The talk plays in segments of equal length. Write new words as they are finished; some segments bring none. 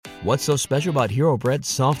What's so special about Hero Bread's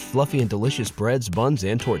soft, fluffy, and delicious breads, buns,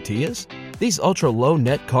 and tortillas? These ultra-low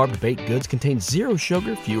net-carb baked goods contain zero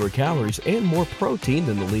sugar, fewer calories, and more protein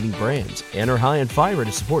than the leading brands, and are high in fiber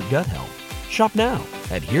to support gut health. Shop now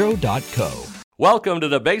at Hero.co. Welcome to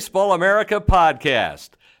the Baseball America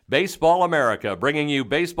podcast. Baseball America, bringing you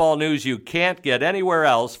baseball news you can't get anywhere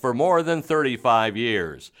else for more than 35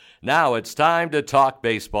 years. Now it's time to talk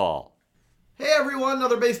baseball. Hey everyone,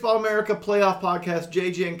 another Baseball America playoff podcast.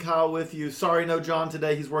 JJ and Kyle with you. Sorry, no John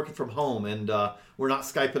today. He's working from home and we're not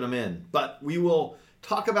Skyping him in. But we will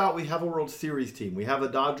talk about, we have a World Series team. We have a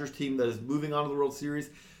Dodgers team that is moving on to the World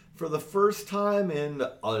Series for the first time in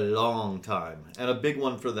a long time. And a big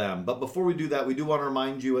one for them. But before we do that, we do want to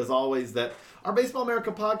remind you, as always, that our Baseball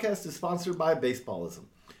America podcast is sponsored by Baseballism.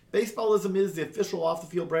 Baseballism is the official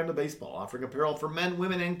off-the-field brand of baseball, offering apparel for men,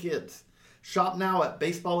 women, and kids. Shop now at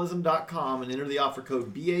baseballism.com and enter the offer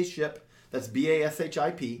code BASHIP, that's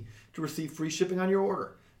BASHIP, to receive free shipping on your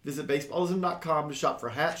order. Visit baseballism.com to shop for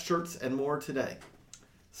hats, shirts, and more today.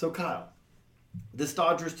 So Kyle, this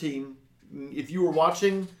Dodgers team, if you were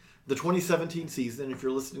watching the 2017 season, if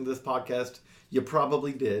you're listening to this podcast, you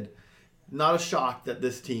probably did. Not a shock that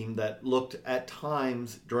this team that looked at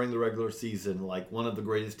times during the regular season like one of the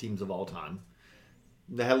greatest teams of all time.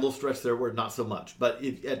 They had a little stretch there where not so much, but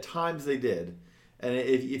at times they did. And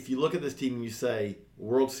if you look at this team and you say,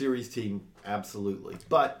 World Series team, absolutely.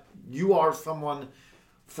 But you are someone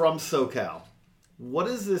from SoCal. What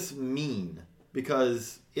does this mean?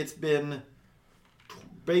 Because it's been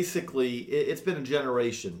it's been a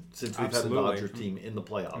generation since we've had a Dodgers team in the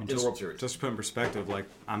playoffs, in the World Series. Just to put in perspective, like,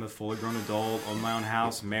 I'm a fully grown adult, own my own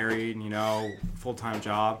house, married, full-time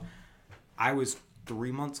job. I was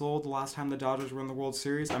 3 months old the last time the Dodgers were in the World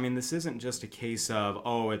Series. I mean, this isn't just a case of,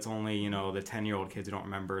 it's only, the 10-year-old kids who don't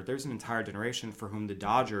remember. There's an entire generation for whom the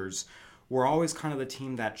Dodgers were always kind of the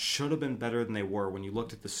team that should have been better than they were when you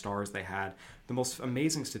looked at the stars they had. The most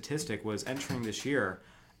amazing statistic was entering this year,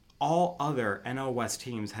 all other NL West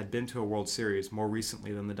teams had been to a World Series more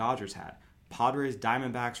recently than the Dodgers had. Padres,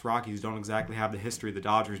 Diamondbacks, Rockies don't exactly have the history the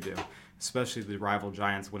Dodgers do, especially the rival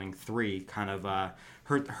Giants winning 3 kind of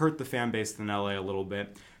hurt the fan base in LA a little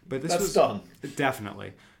bit. But this was done.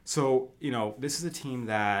 Definitely. So, this is a team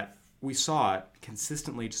that we saw it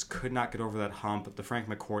consistently just could not get over that hump. The Frank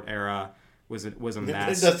McCourt era was a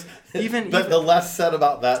mess. Even the less said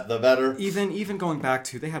about that, the better. Even going back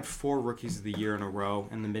to, they had 4 Rookies of the Year in a row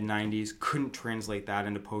in the mid-'90s. Couldn't translate that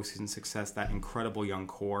into postseason success, that incredible young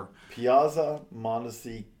core. Piazza,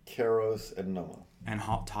 Mondesi, Karros, and Noah. And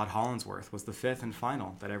Todd Hollandsworth was the 5th and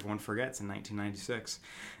final that everyone forgets in 1996.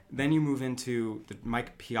 Then you move into the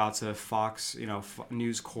Mike Piazza, Fox,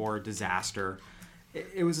 News Corps disaster.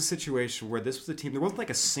 It was a situation where this was a team, there wasn't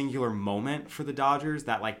like a singular moment for the Dodgers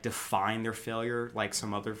that like defined their failure like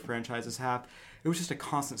some other franchises have. It was just a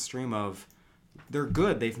constant stream of, they're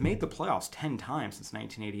good. They've made the playoffs 10 times since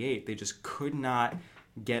 1988. They just could not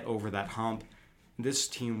get over that hump. This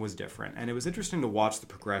team was different. And it was interesting to watch the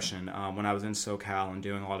progression. When I was in SoCal and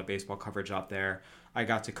doing a lot of baseball coverage out there, I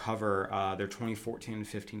got to cover their 2014 and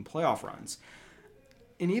 15 playoff runs.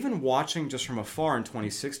 And even watching just from afar in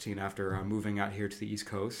 2016, after moving out here to the East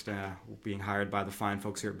Coast, being hired by the fine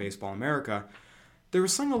folks here at Baseball America, there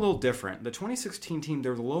was something a little different. The 2016 team,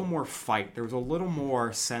 there was a little more fight. There was a little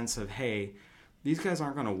more sense of, hey, these guys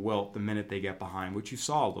aren't going to wilt the minute they get behind, which you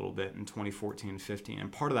saw a little bit in 2014 and 15.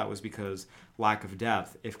 And part of that was because lack of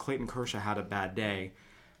depth. If Clayton Kershaw had a bad day,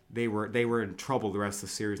 they were in trouble the rest of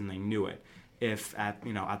the series, and they knew it. If at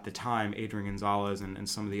the time Adrian Gonzalez and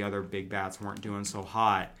some of the other big bats weren't doing so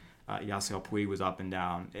hot, Yasiel Puig was up and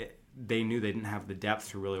down. They knew they didn't have the depth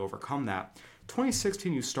to really overcome that.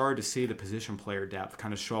 2016, you started to see the position player depth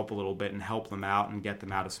kind of show up a little bit and help them out and get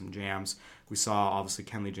them out of some jams. We saw, obviously,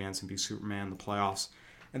 Kenley Jansen be Superman in the playoffs.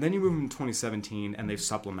 And then you move into 2017, and they've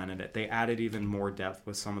supplemented it. They added even more depth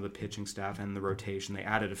with some of the pitching staff and the rotation. They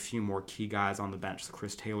added a few more key guys on the bench, the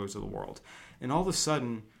Chris Taylors of the world. And all of a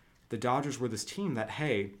sudden, the Dodgers were this team that,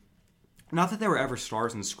 hey, not that they were ever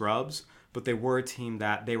stars and scrubs, but they were a team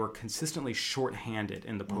that they were consistently shorthanded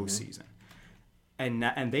in the postseason.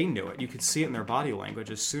 And they knew it. You could see it in their body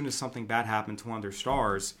language. As soon as something bad happened to one of their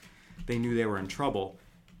stars, they knew they were in trouble.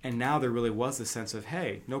 And now there really was this sense of,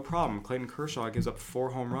 hey, no problem. Clayton Kershaw gives up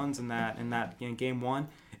 4 home runs in game 1.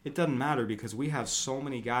 It doesn't matter because we have so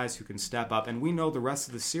many guys who can step up. And we know the rest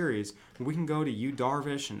of the series, we can go to Yu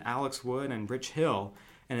Darvish and Alex Wood and Rich Hill,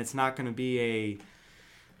 and it's not going to be a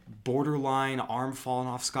borderline arm falling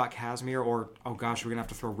off Scott Kazmir or, oh gosh, we're going to have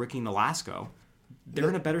to throw Ricky Nolasco. they're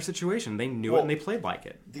in a better situation. They knew it and they played like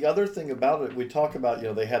it. The other thing about it, we talk about,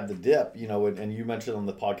 they had the dip, and you mentioned on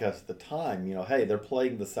the podcast at the time, hey, they're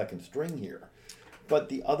playing the second string here. But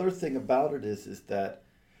the other thing about it is that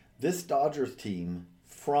this Dodgers team,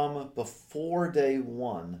 from before day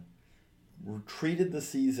one, treated the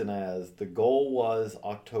season as the goal was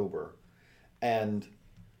October. And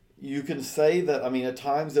you can say that, at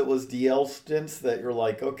times it was DL stints that you're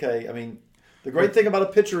like, okay, the great thing about a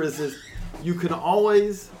pitcher is a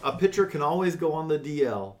pitcher can always go on the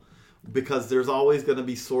DL because there's always going to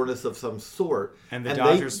be soreness of some sort. And the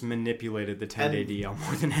Dodgers manipulated the 10-day DL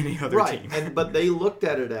more than any other team. Right, but they looked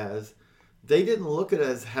at it as, they didn't look at it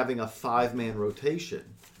as having a 5-man rotation.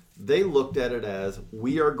 They looked at it as,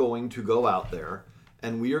 we are going to go out there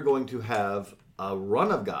and we are going to have a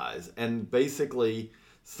run of guys. And basically,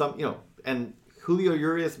 and Julio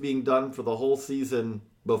Urias being done for the whole season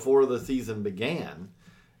before the season began,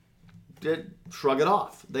 did shrug it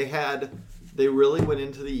off. They really went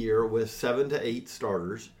into the year with 7 to 8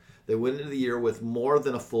 starters. They went into the year with more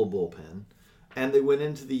than a full bullpen. And they went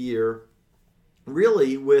into the year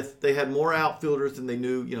really they had more outfielders than they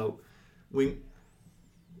knew.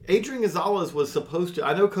 Adrian Gonzalez was supposed to,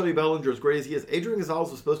 I know Cody Bellinger, as great as he is, Adrian Gonzalez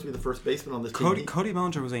was supposed to be the first baseman on this team. Cody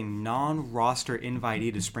Bellinger was a non-roster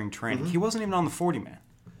invitee to spring training. Mm-hmm. He wasn't even on the 40-man.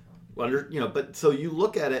 But so you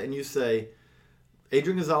look at it and you say,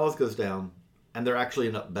 Adrian Gonzalez goes down, and they're actually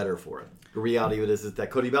end up better for it. The reality of it is that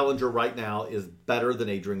Cody Bellinger right now is better than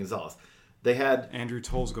Adrian Gonzalez. They had Andrew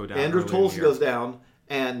Toles go down. Andrew Toles goes down,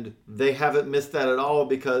 and they haven't missed that at all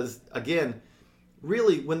because, again,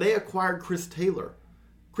 really, when they acquired Chris Taylor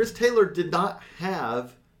did not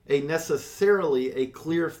have necessarily a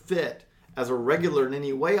clear fit as a regular in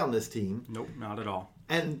any way on this team. Nope, not at all.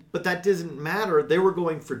 But that doesn't matter. They were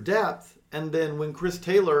going for depth, and then when Chris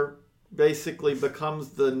Taylor basically becomes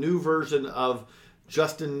the new version of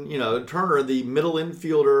Justin, Turner, the middle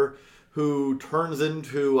infielder who turns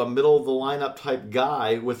into a middle of the lineup type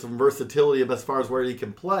guy with some versatility as far as where he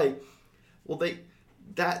can play. Well,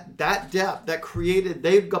 that depth that created,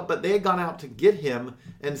 they had gone out to get him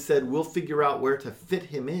and said, we'll figure out where to fit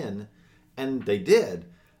him in, and they did.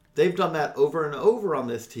 They've done that over and over on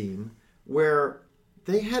this team where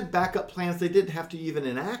they had backup plans they didn't have to even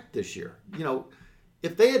enact this year.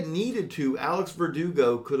 If they had needed to, Alex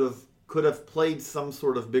Verdugo could have played some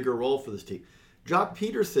sort of bigger role for this team. Jock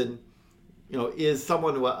Peterson, is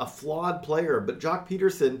a flawed player, but Jock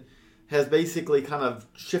Peterson has basically kind of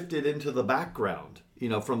shifted into the background,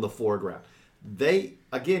 from the foreground.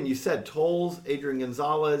 Again, you said Toles, Adrian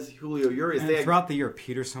Gonzalez, Julio Urias. And throughout the year,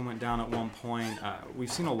 Peterson went down at one point.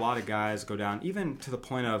 We've seen a lot of guys go down, even to the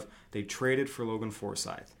point of they traded for Logan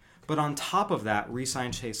Forsythe. But on top of that,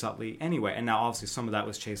 re-signed Chase Utley anyway. And now, obviously, some of that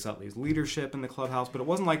was Chase Utley's leadership in the clubhouse. But it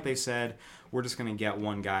wasn't like they said, we're just going to get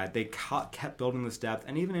one guy. They kept building this depth.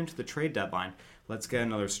 And even into the trade deadline, let's get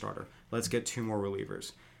another starter. Let's get 2 more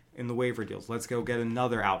relievers. In the waiver deals, let's go get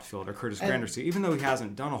another outfielder, Curtis Granderson. Even though he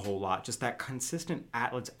hasn't done a whole lot, just that consistent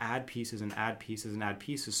let's add pieces and add pieces and add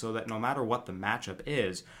pieces so that no matter what the matchup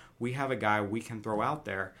is, we have a guy we can throw out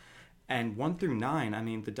there. And 1 through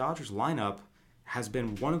 9, the Dodgers lineup has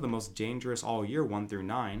been one of the most dangerous all year, 1 through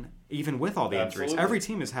 9, even with all the injuries. Every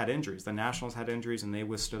team has had injuries. The Nationals had injuries, and they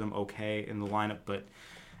withstood them okay in the lineup. But,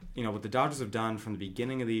 what the Dodgers have done from the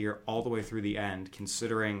beginning of the year all the way through the end,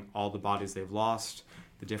 considering all the bodies they've lost,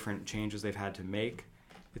 the different changes they've had to make,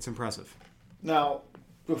 it's impressive. Now,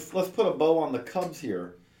 let's put a bow on the Cubs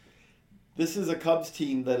here. This is a Cubs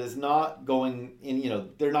team that is not going in,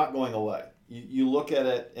 they're not going away. You look at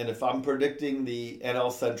it, and if I'm predicting the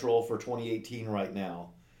NL Central for 2018 right now,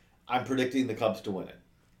 I'm predicting the Cubs to win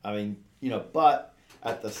it. But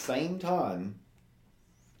at the same time,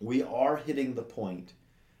 we are hitting the point.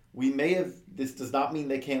 This does not mean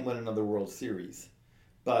they can't win another World Series,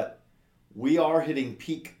 but we are hitting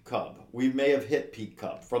peak Cub. We may have hit peak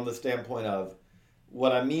Cub from the standpoint of,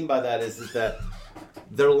 what I mean by that is that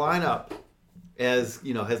their lineup has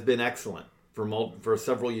been excellent for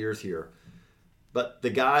several years here. But the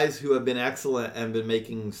guys who have been excellent and been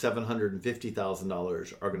making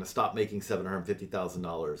 $750,000 are going to stop making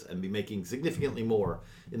 $750,000 and be making significantly more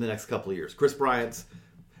in the next couple of years. Chris Bryant's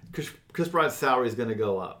salary is going to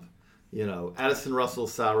go up. Addison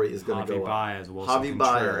Russell's salary is going to go up. Javi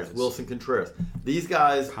Baez, Wilson Contreras. These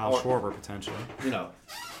guys Kyle Schwarber potentially.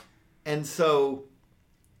 And so,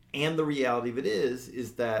 and the reality of it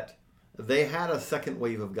is that they had a second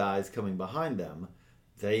wave of guys coming behind them.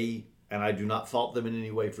 And I do not fault them in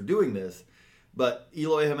any way for doing this, but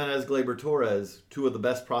Eloy Jimenez, Gleyber Torres, 2 of the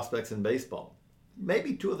best prospects in baseball,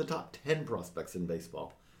 maybe 2 of the top 10 prospects in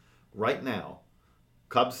baseball right now,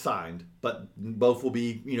 Cubs signed, but both will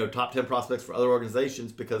be, top 10 prospects for other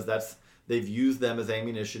organizations because they've used them as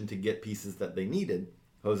ammunition to get pieces that they needed.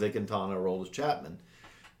 Jose Quintana, Aroldis Chapman.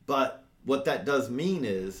 But what that does mean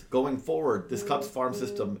is, going forward, this Cubs farm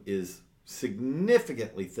system is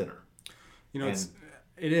significantly thinner.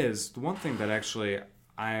 It is. The one thing that actually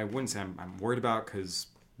I wouldn't say I'm worried about, because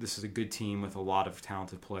this is a good team with a lot of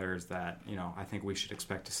talented players that, I think we should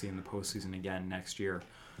expect to see in the postseason again next year.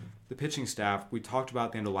 The pitching staff, we talked about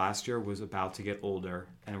at the end of last year, was about to get older,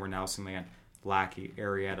 and we're now seeing again Lackey,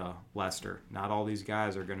 Arrieta, Lester. Not all these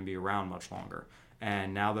guys are going to be around much longer.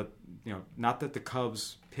 And now that, not that the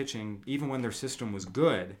Cubs pitching, even when their system was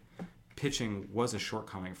good, pitching was a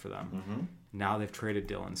shortcoming for them. Mm-hmm. Now they've traded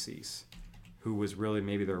Dylan Cease, who was really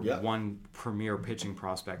maybe their one premier pitching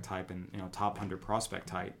prospect type and, top 100 prospect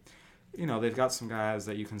type. They've got some guys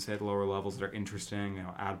that you can say at the lower levels that are interesting,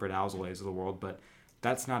 Adbert Alzolay of the world, but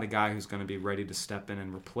that's not a guy who's going to be ready to step in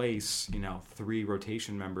and replace, 3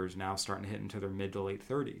 rotation members now starting to hit into their mid to late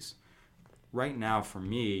 30s. Right now, for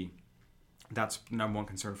me, that's number one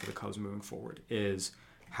concern for the Cubs moving forward is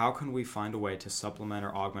how can we find a way to supplement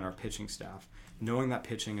or augment our pitching staff, knowing that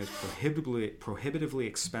pitching is prohibitively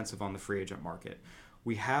expensive on the free agent market.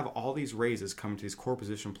 We have all these raises coming to these core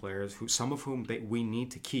position players, some of whom we need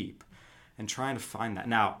to keep, and trying to find that.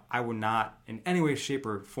 Now, I would not in any way, shape,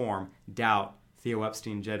 or form doubt Theo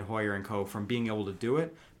Epstein, Jed Hoyer, and co. from being able to do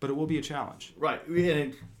it, but it will be a challenge. Right.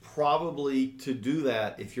 And probably to do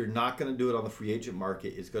that, if you're not going to do it on the free agent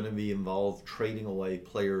market, it's going to be involved trading away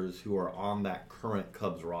players who are on that current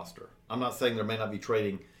Cubs roster. I'm not saying there may not be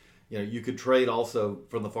trading. You could trade also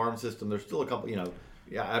from the farm system. There's still a couple,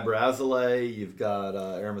 Adbert Alzolay, you've got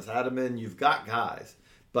Aramis Adaman, you've got guys,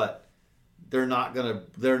 but they're not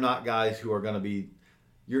guys who are going to be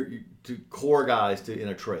your core guys in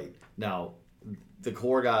a trade. Now, the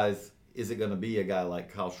core guys, is it going to be a guy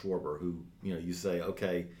like Kyle Schwarber who, you say,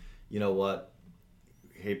 okay, you know what?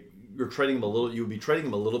 Hey, you're trading him a little. You would be trading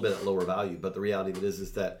him a little bit at lower value, but the reality of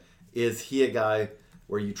it is he a guy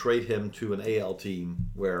where you trade him to an AL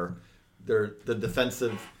team where the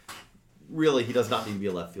defensive, really, he does not need to be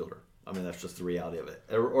a left fielder. I mean, that's just the reality of it.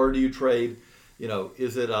 Or do you trade?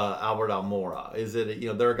 Is it Albert Almora? Is it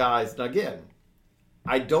there are guys? Now again,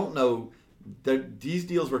 I don't know. These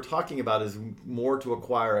deals we're talking about is more to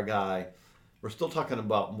acquire a guy. We're still talking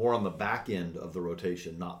about more on the back end of the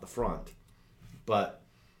rotation, not the front. But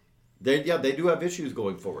they do have issues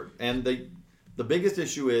going forward. And the biggest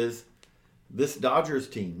issue is this Dodgers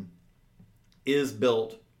team is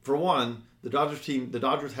built, for one, the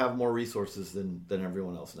Dodgers have more resources than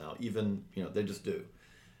everyone else now. Even, they just do.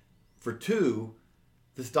 For two,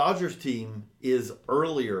 this Dodgers team is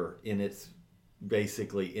earlier in its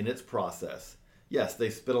process. Yes, they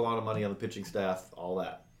spent a lot of money on the pitching staff, all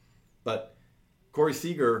that. But Corey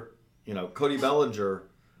Seager, Cody Bellinger,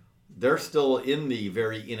 they're still in the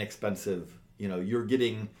very inexpensive, you are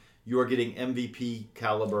getting MVP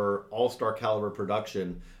caliber, all-star caliber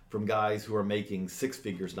production from guys who are making 6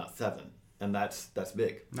 figures, not 7. And that's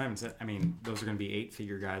big. Those are going to be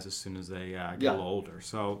 8-figure guys as soon as they get a little older.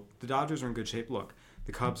 So the Dodgers are in good shape. Look,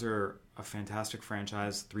 the Cubs are a fantastic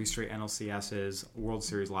franchise, 3 straight NLCSs, World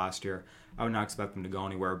Series last year. I would not expect them to go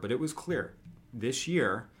anywhere, but it was clear. This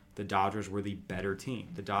year, the Dodgers were the better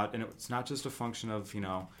team. And it's not just a function of,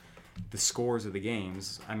 the scores of the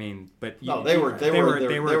games. But they were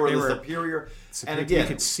the superior. And again, you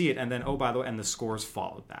could see it, and then by the way, and the scores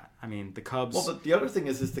followed that. The Cubs. Well, but the other thing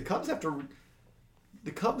is the Cubs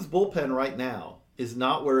the Cubs bullpen right now is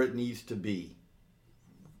not where it needs to be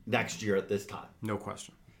next year at this time. No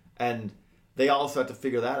question. And they also have to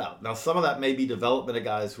figure that out. Now, some of that may be development of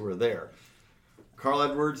guys who are there. Carl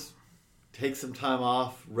Edwards, take some time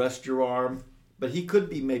off, rest your arm, but he could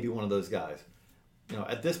be maybe one of those guys.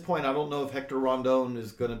 At this point, I don't know if Hector Rondon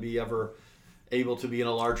is going to be ever able to be in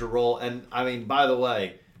a larger role. And, by the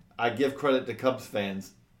way, I give credit to Cubs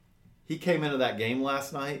fans. He came into that game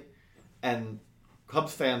last night, and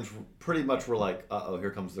Cubs fans pretty much were like, uh-oh,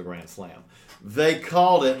 here comes the grand slam. They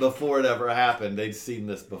called it before it ever happened. They'd seen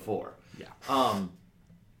this before. Yeah.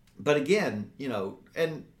 But again,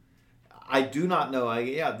 and I do not know.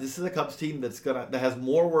 This is a Cubs team that has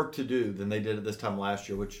more work to do than they did at this time last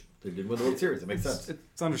year, which they did win the World Series. It makes sense.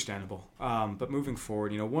 It's understandable. But moving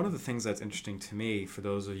forward, one of the things that's interesting to me, for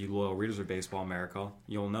those of you loyal readers of Baseball America,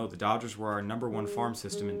 you'll know the Dodgers were our number 1 farm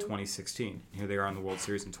system in 2016. Here they are in the World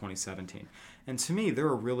Series in 2017. And to me, they're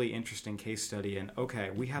a really interesting case study. And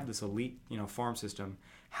okay, we have this elite, farm system.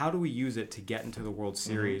 How do we use it to get into the World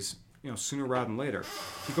Series? Sooner rather than later.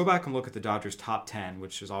 If you go back and look at the Dodgers' top 10,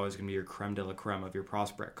 which is always going to be your creme de la creme of your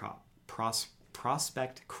prospect crop.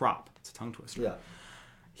 It's a tongue twister. Yeah.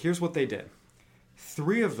 here's what they did.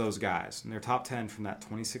 3 of those guys in their top 10 from that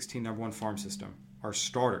 2016 number 1 farm system are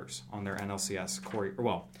starters on their NLCS.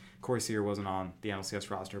 Corey Seager wasn't on the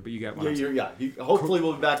NLCS roster, but you get what I'm saying. Hopefully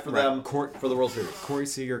we'll be back for them for the World Series. Corey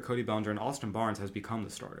Seager, Cody Bellinger, and Austin Barnes has become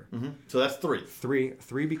the starter. Mm-hmm. So that's 3.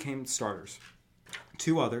 Three became starters.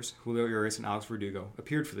 2 others, Julio Urias and Alex Verdugo,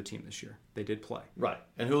 appeared for the team this year. They did play. Right.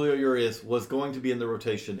 And Julio Urias was going to be in the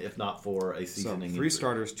rotation if not for a seasoning injury. 3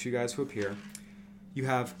 starters, 2 guys who appear. You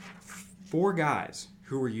have 4 guys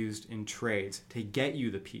who were used in trades to get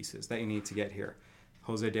you the pieces that you need to get here.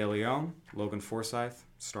 Jose De Leon, Logan Forsythe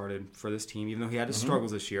started for this team. Even though he had his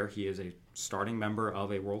struggles this year, he is a starting member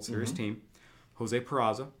of a World Series team. Jose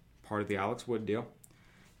Peraza, part of the Alex Wood deal.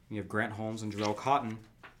 You have Grant Holmes and Jarrell Cotton,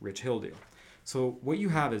 Rich Hill deal. So what you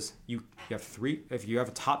have is you have 3. If you have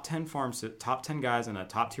a top 10 guys in a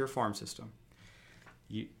top tier farm system,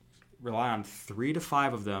 you rely on 3 to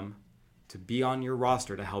 5 of them to be on your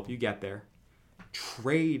roster to help you get there.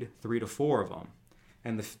 Trade 3 to 4 of them.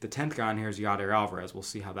 And the 10th guy in here is Yadier Alvarez. We'll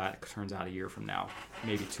see how that turns out a year from now.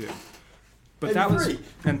 Maybe 2. But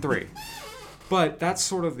and 3. But that's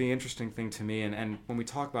sort of the interesting thing to me. And when we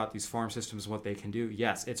talk about these farm systems, what they can do,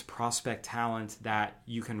 yes, it's prospect talent that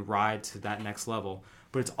you can ride to that next level.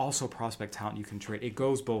 But it's also prospect talent you can trade. It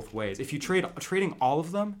goes both ways. If you trading all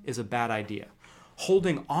of them is a bad idea.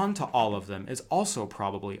 Holding on to all of them is also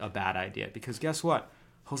probably a bad idea. Because guess what?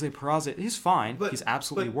 Jose Peraza, he's fine. He's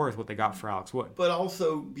absolutely worth what they got for Alex Wood. But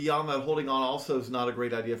also, beyond that, holding on also is not a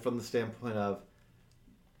great idea from the standpoint of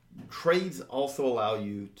trades also allow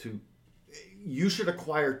you to... You should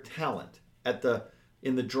acquire talent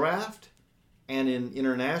in the draft and in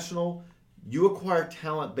international. You acquire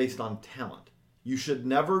talent based on talent. You should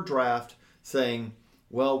never draft saying,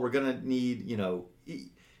 "Well, we're going to need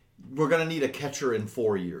a catcher in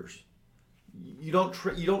 4 years." You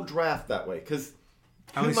don't draft that way because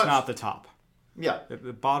at least not the top. Yeah, at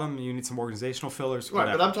the bottom you need some organizational fillers.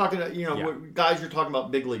 Right, but I'm talking guys. You're talking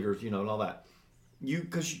about big leaguers, and all that.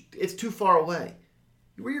 Because it's too far away.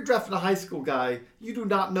 Where you're drafting a high school guy, you do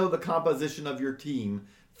not know the composition of your team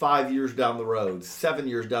 5 years down the road, 7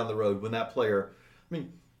 years down the road when that player... I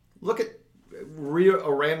mean, look at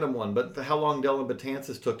a random one, but how long Dellin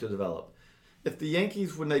Betances took to develop. If the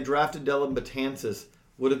Yankees, when they drafted Dellin Betances,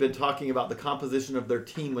 would have been talking about the composition of their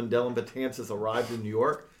team when Dellin Betances arrived in New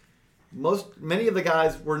York, many of the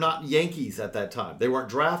guys were not Yankees at that time. They weren't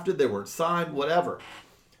drafted, they weren't signed, whatever.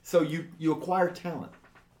 So you acquire talent.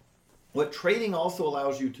 What trading also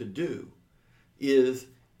allows you to do is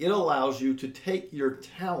it allows you to take your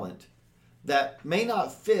talent that may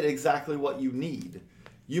not fit exactly what you need.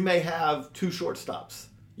 You may have 2 shortstops.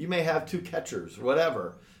 You may have 2 catchers,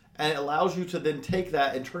 whatever. And it allows you to then take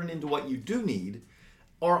that and turn it into what you do need.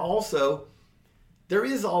 Or also, there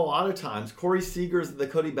is a lot of times, Corey Seagers and the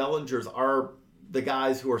Cody Bellingers are the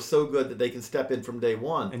guys who are so good that they can step in from day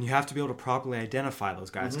one. And you have to be able to properly identify those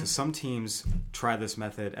guys because some teams try this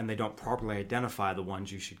method and they don't properly identify the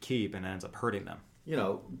ones you should keep and it ends up hurting them.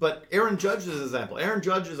 But Aaron Judge is an example. Aaron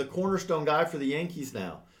Judge is a cornerstone guy for the Yankees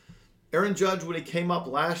now. Aaron Judge, when he came up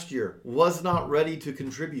last year, was not ready to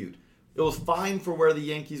contribute. It was fine for where the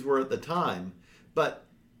Yankees were at the time, but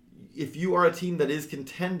if you are a team that is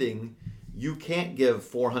contending, you can't give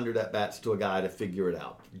 400 at-bats to a guy to figure it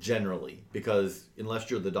out, generally, because unless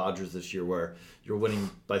you're the Dodgers this year where you're winning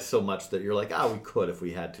by so much that you're like, we could if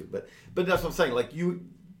we had to. But that's what I'm saying. Like,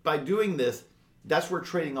 by doing this, that's where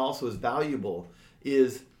trading also is valuable,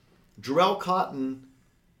 is Jarrell Cotton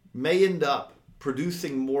may end up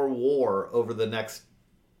producing more WAR over the next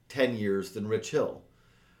 10 years than Rich Hill.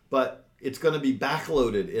 But it's going to be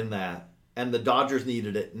backloaded in that, and the Dodgers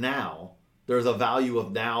needed it now. There's a value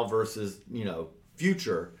of now versus,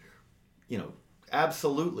 future.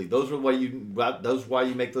 Absolutely. Those are why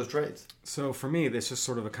you make those trades. So for me, this is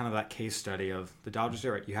sort of a kind of that case study of the Dodgers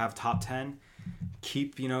do it. You have top 10,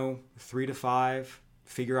 keep, 3 to 5,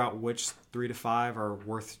 figure out which 3 to 5 are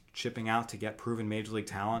worth shipping out to get proven major league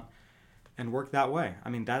talent and work that way. I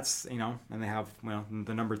mean, that's, and they have,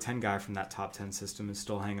 the number 10 guy from that top 10 system is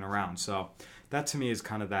still hanging around. So that to me is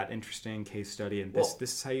kind of that interesting case study, and this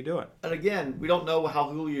is how you do it. And again, we don't know how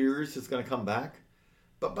Julio Urias is going to come back.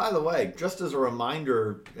 But by the way, just as a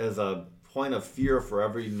reminder, as a point of fear for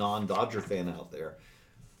every non-Dodger fan out there,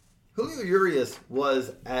 Julio Urias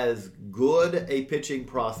was as good a pitching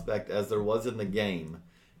prospect as there was in the game.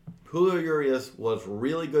 Julio Urias was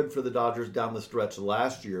really good for the Dodgers down the stretch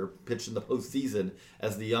last year, pitched in the postseason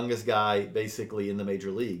as the youngest guy basically in the major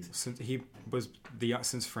leagues.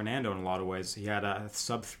 Since Fernando in a lot of ways, he had a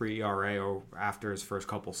sub-3 ERA after his first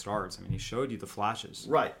couple starts. I mean, he showed you the flashes.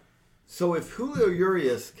 Right. So if Julio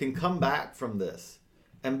Urias can come back from this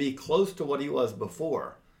and be close to what he was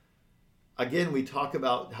before. Again, we talk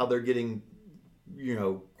about how they're getting,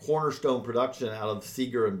 cornerstone production out of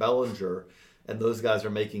Seager and Bellinger, and those guys are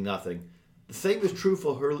making nothing. The same is true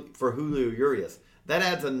for Julio Urias. That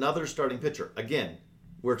adds another starting pitcher. Again,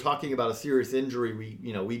 we're talking about a serious injury.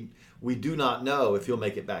 We do not know if he'll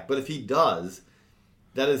make it back. But if he does,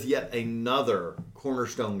 that is yet another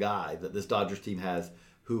cornerstone guy that this Dodgers team has,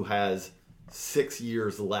 who has 5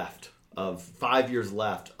 years left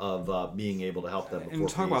of being able to help them. And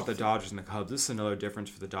talk about the Dodgers and the Cubs. This is another difference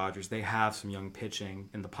for the Dodgers. They have some young pitching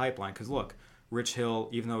in the pipeline. Because look, Rich Hill,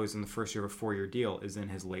 even though he's in the first year of a 4-year deal, is in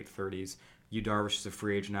his late 30s. Yu Darvish is a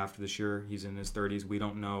free agent after this year. He's in his 30s. We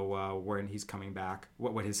don't know when he's coming back,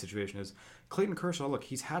 what his situation is. Clayton Kershaw, look,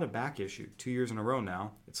 he's had a back issue 2 years in a row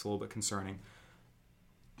now. It's a little bit concerning.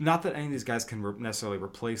 Not that any of these guys can necessarily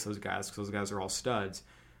replace those guys, because those guys are all studs.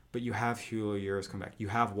 But you have Julio Urias come back. You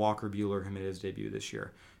have Walker Buehler, who made his debut this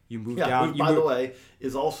year. You move down. Who, by the way,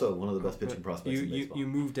 is also one of the best pitching prospects in baseball. You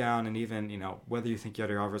move down, and even whether you think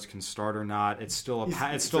Yadier Alvarez can start or not, it's still a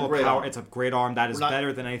power. It's a great arm that is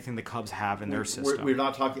better than anything the Cubs have in their system. We're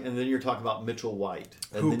not talking, and then you're talking about Mitchell White,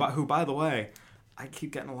 who by the way, I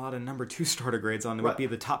keep getting a lot of number 2 starter grades on him. Would be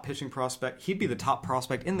the top pitching prospect. He'd be the top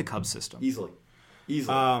prospect in the Cubs system easily.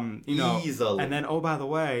 Easily. And then by the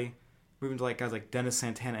way, moving to guys like Dennis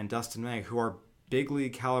Santana and Dustin May, who are big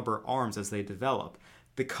league caliber arms as they develop.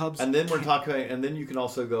 The Cubs, and then and then you can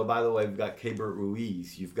also go. By the way, we've got Keibert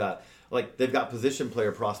Ruiz. You've got they've got position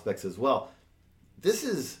player prospects as well. This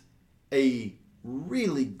is a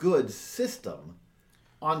really good system.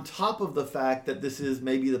 On top of the fact that this is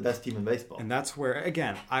maybe the best team in baseball, and that's where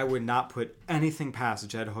again I would not put anything past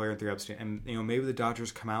Jed Hoyer and Theo Epstein. And maybe the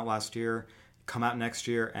Dodgers come out next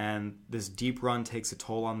year, and this deep run takes a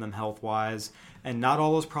toll on them health-wise, and not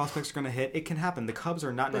all those prospects are going to hit. It can happen. The Cubs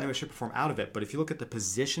are not in any way, shape, or form out of it, but if you look at the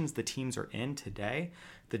positions the teams are in today,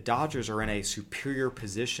 the Dodgers are in a superior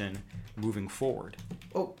position moving forward.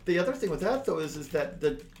 Oh, the other thing with that, though, is that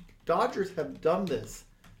the Dodgers have done this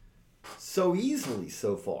so easily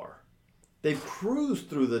so far. They've cruised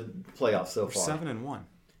through the playoffs so far. 7-1.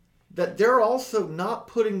 That they're also not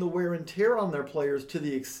putting the wear and tear on their players to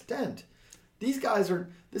the extent. These guys are,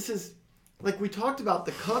 this is, like we talked about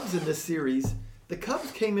the Cubs in this series, the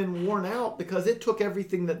Cubs came in worn out because it took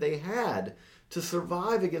everything that they had to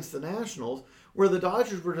survive against the Nationals, where the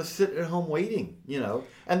Dodgers were just sitting at home waiting,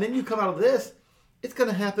 And then you come out of this, it's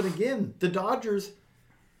going to happen again. The Dodgers,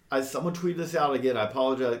 someone tweeted this out again, I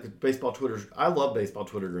apologize, baseball Twitter, I love baseball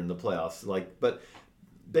Twitter during the playoffs,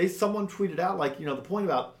 someone tweeted out, the point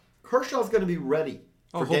about Kershaw's going to be ready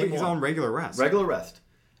for game 1. He's on regular rest. Regular rest.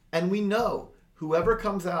 And we know whoever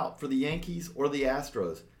comes out for the Yankees or the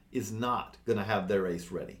Astros is not going to have their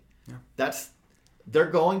ace ready. Yeah. They're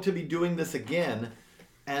going to be doing this again.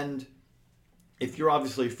 And if you're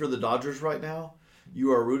the Dodgers right now,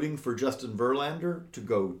 you are rooting for Justin Verlander to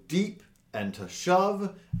go deep and to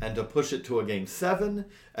shove and to push it to a Game 7.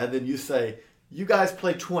 And then you say, you guys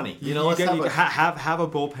play 20. Have a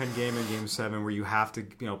bullpen game in Game 7 where you have to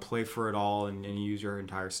play for it all and use your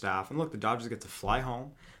entire staff. And look, the Dodgers get to fly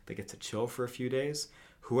home. They get to chill for a few days.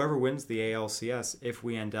 Whoever wins the ALCS, if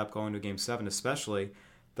we end up going to Game 7 especially,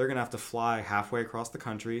 they're going to have to fly halfway across the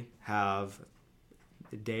country, have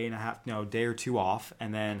a day or two off,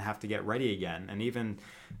 and then have to get ready again. And even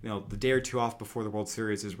the day or two off before the World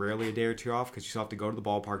Series is rarely a day or two off, because you still have to go to the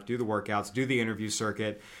ballpark, do the workouts, do the interview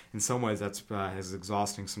circuit. In some ways, that's as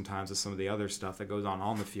exhausting sometimes as some of the other stuff that goes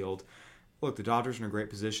on the field. Look, the Dodgers are in a great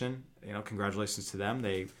position. Congratulations to them.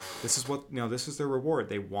 This is their reward.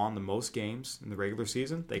 They won the most games in the regular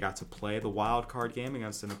season. They got to play the wild card game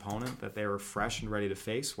against an opponent that they were fresh and ready to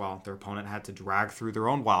face, while their opponent had to drag through their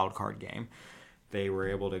own wild card game. They were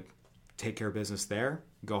able to take care of business there,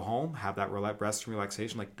 go home, have that rest and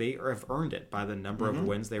relaxation. They have earned it by the number of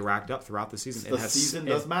wins they racked up throughout the season. The season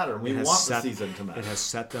does matter. We want the season to matter. It has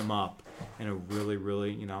set them up in a really,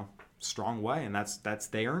 really, strong way, and that's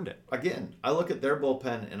they earned it. Again, I look at their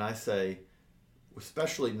bullpen and I say,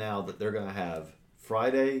 especially now that they're going to have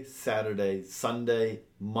Friday, Saturday, Sunday,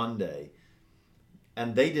 Monday,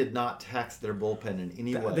 and they did not tax their bullpen in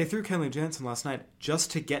any way. They threw Kenley Jansen last night just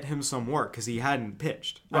to get him some work because he hadn't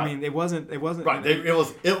pitched. Right. I mean, it wasn't right. It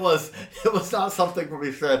was not something where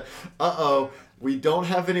we said, we don't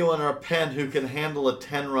have anyone in our pen who can handle a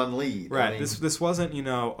 10-run lead. Right. I mean, this wasn't,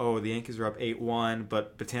 the Yankees are up 8-1,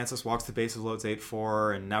 but Betances walks the bases loads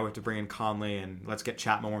 8-4, and now we have to bring in Conley, and let's get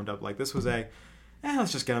Chapman warmed up. This was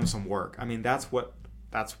let's just get him some work. I mean, that's what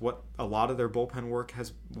a lot of their bullpen work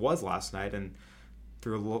was last night, and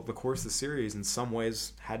through the course of the series, in some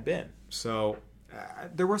ways, had been. So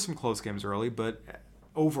there were some close games early, but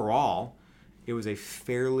overall, it was a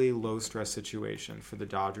fairly low-stress situation for the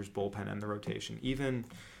Dodgers bullpen and the rotation. Even,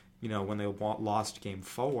 when they lost Game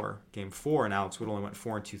 4, and Alex Wood only went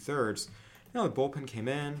 4 2/3, the bullpen came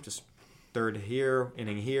in, just third here,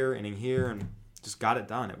 inning here, and just got it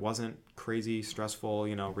done. It wasn't crazy, stressful,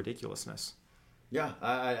 ridiculousness. Yeah,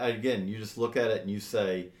 I again, you just look at it and you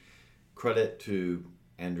say, credit to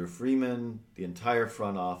Andrew Freeman, the entire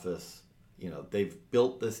front office. They've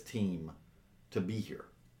built this team to be here,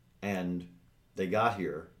 and they got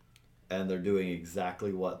here, and they're doing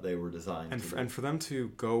exactly what they were designed to do. And for them to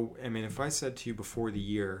go, if I said to you before the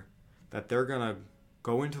year that they're going to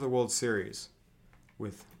go into the World Series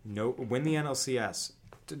with win the NLCS,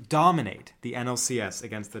 to dominate the NLCS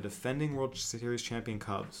against the defending World Series champion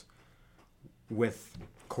Cubs, with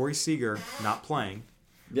Corey Seager not playing,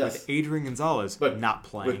 with Adrian Gonzalez not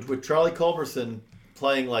playing, with Charlie Culberson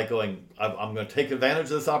playing going, I'm going to take advantage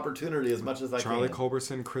of this opportunity as much as I can. Charlie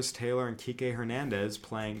Culberson, Chris Taylor, and Kike Hernandez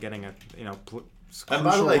getting and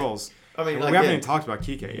by the way, roles. We haven't even talked about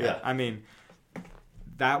Kike yet. Yeah.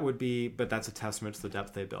 That would be, but that's a testament to the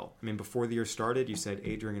depth they built. Before the year started, you said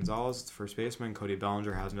Adrian Gonzalez is the first baseman. Cody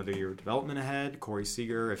Bellinger has another year of development ahead. Corey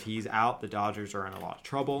Seager, if he's out, the Dodgers are in a lot of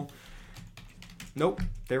trouble. Nope,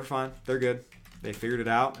 they're fine. They're good. They figured it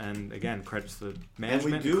out, and again, credit to the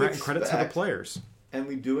management and credit to the players. And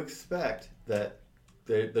we do expect that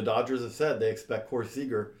the Dodgers have said they expect Corey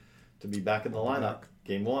Seager to be back in the lineup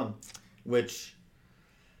Game 1, which,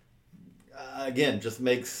 again, just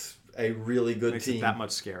makes a really good team. It that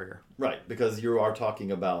much scarier. Right, because you are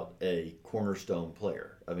talking about a cornerstone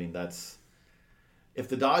player. That's... If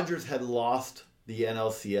the Dodgers had lost the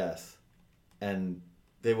NLCS, and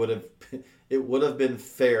they would have... It would have been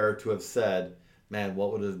fair to have said, man,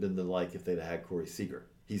 what would it have been like if they'd have had Corey Seager?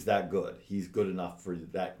 He's that good. He's good enough for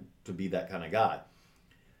that to be that kind of guy.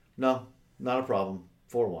 No, not a problem.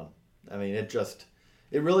 4-1.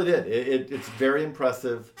 It really did. It's very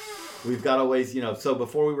impressive. We've got a ways, So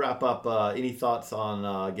before we wrap up, any thoughts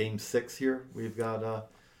on Game 6 here? We've got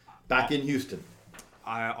back in Houston.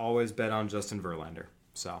 I always bet on Justin Verlander.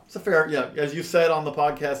 So it's a fair, as you said on the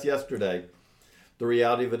podcast yesterday, the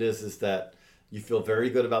reality of it is that you feel very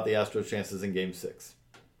good about the Astros' chances in Game 6.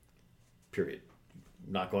 Period.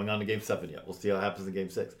 Not going on to Game 7 yet. We'll see how it happens in Game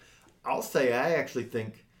 6. I'll say I actually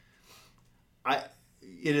think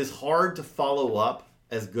it is hard to follow up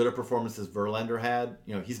as good a performance as Verlander had.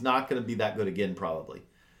 He's not going to be that good again probably.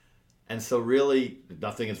 And so really,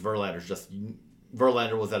 nothing against Verlander. It's just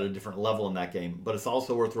Verlander was at a different level in that game. But it's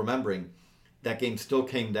also worth remembering that game still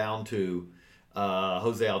came down to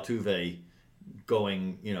Jose Altuve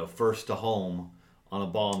going, first to home on a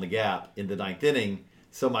ball in the gap in the 9th inning.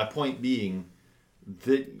 So my point being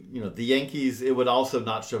that, the Yankees, it would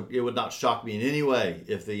not shock me in any way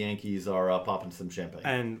if the Yankees are popping some champagne.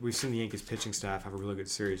 And we've seen the Yankees pitching staff have a really good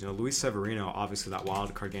series. Luis Severino, obviously that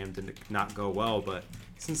wild card game did not go well, but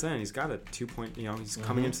since then he's got a 2. He's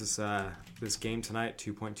coming into this game tonight,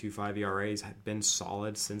 2.25 ERA. He's been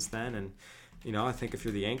solid since then, and I think if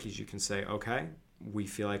you're the Yankees, you can say, okay, we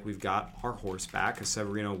feel like we've got our horse back, because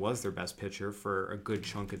Severino was their best pitcher for a good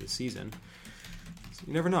chunk of the season. So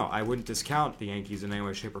you never know. I wouldn't discount the Yankees in any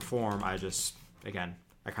way, shape, or form. I kind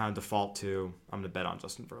of default to, I'm going to bet on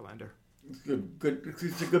Justin Verlander. Good.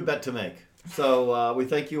 It's a good bet to make. So we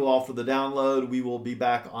thank you all for the download. We will be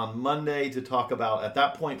back on Monday to talk about, at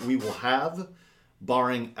that point, we will have,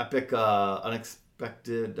 barring epic,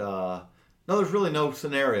 unexpected, no, there's really no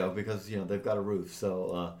scenario because, they've got a roof.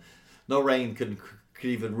 So no rain could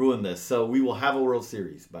even ruin this. So we will have a World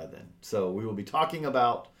Series by then. So we will be talking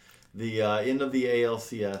about the end of the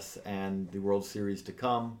ALCS and the World Series to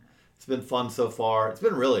come. It's been fun so far. It's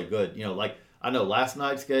been really good. I know last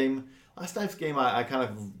night's game I kind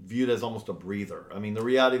of viewed as almost a breather. The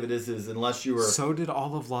reality of it is unless you were... So did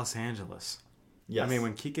all of Los Angeles. Yes.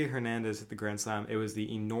 When Kike Hernandez hit the Grand Slam, it was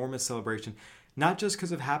the enormous celebration. Not just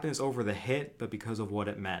because of happiness over the hit, but because of what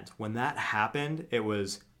it meant. When that happened, it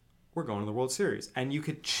was... we're going to the World Series. And you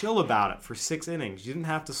could chill about it for 6 innings. You didn't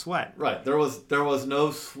have to sweat. Right. There was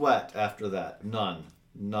no sweat after that. None.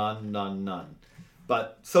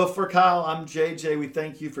 But so for Kyle, I'm JJ. We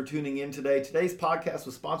thank you for tuning in today. Today's podcast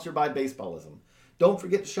was sponsored by Baseballism. Don't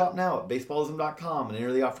forget to shop now at baseballism.com and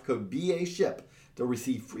enter the offer code BASHIP to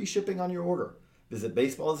receive free shipping on your order. Visit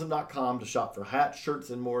baseballism.com to shop for hats, shirts,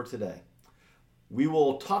 and more today. We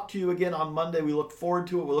will talk to you again on Monday. We look forward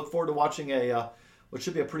to it. We look forward to watching what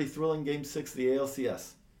should be a pretty thrilling Game 6 of the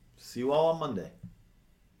ALCS. See you all on Monday.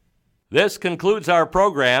 This concludes our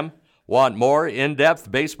program. Want more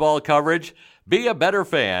in-depth baseball coverage? Be a better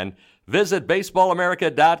fan. Visit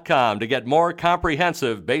baseballamerica.com to get more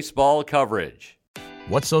comprehensive baseball coverage.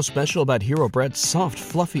 What's so special about Hero Bread's soft,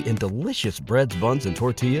 fluffy, and delicious breads, buns, and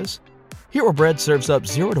tortillas? Hero Bread serves up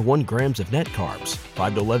 0 to 1 grams of net carbs,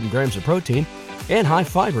 5 to 11 grams of protein, and high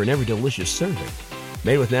fiber in every delicious serving.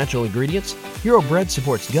 Made with natural ingredients, Hero Bread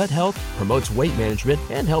supports gut health, promotes weight management,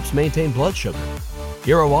 and helps maintain blood sugar.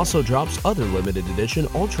 Hero also drops other limited edition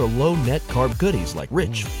ultra-low net carb goodies like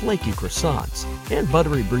rich, flaky croissants and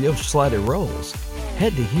buttery brioche slider rolls.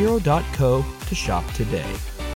 Head to hero.co to shop today.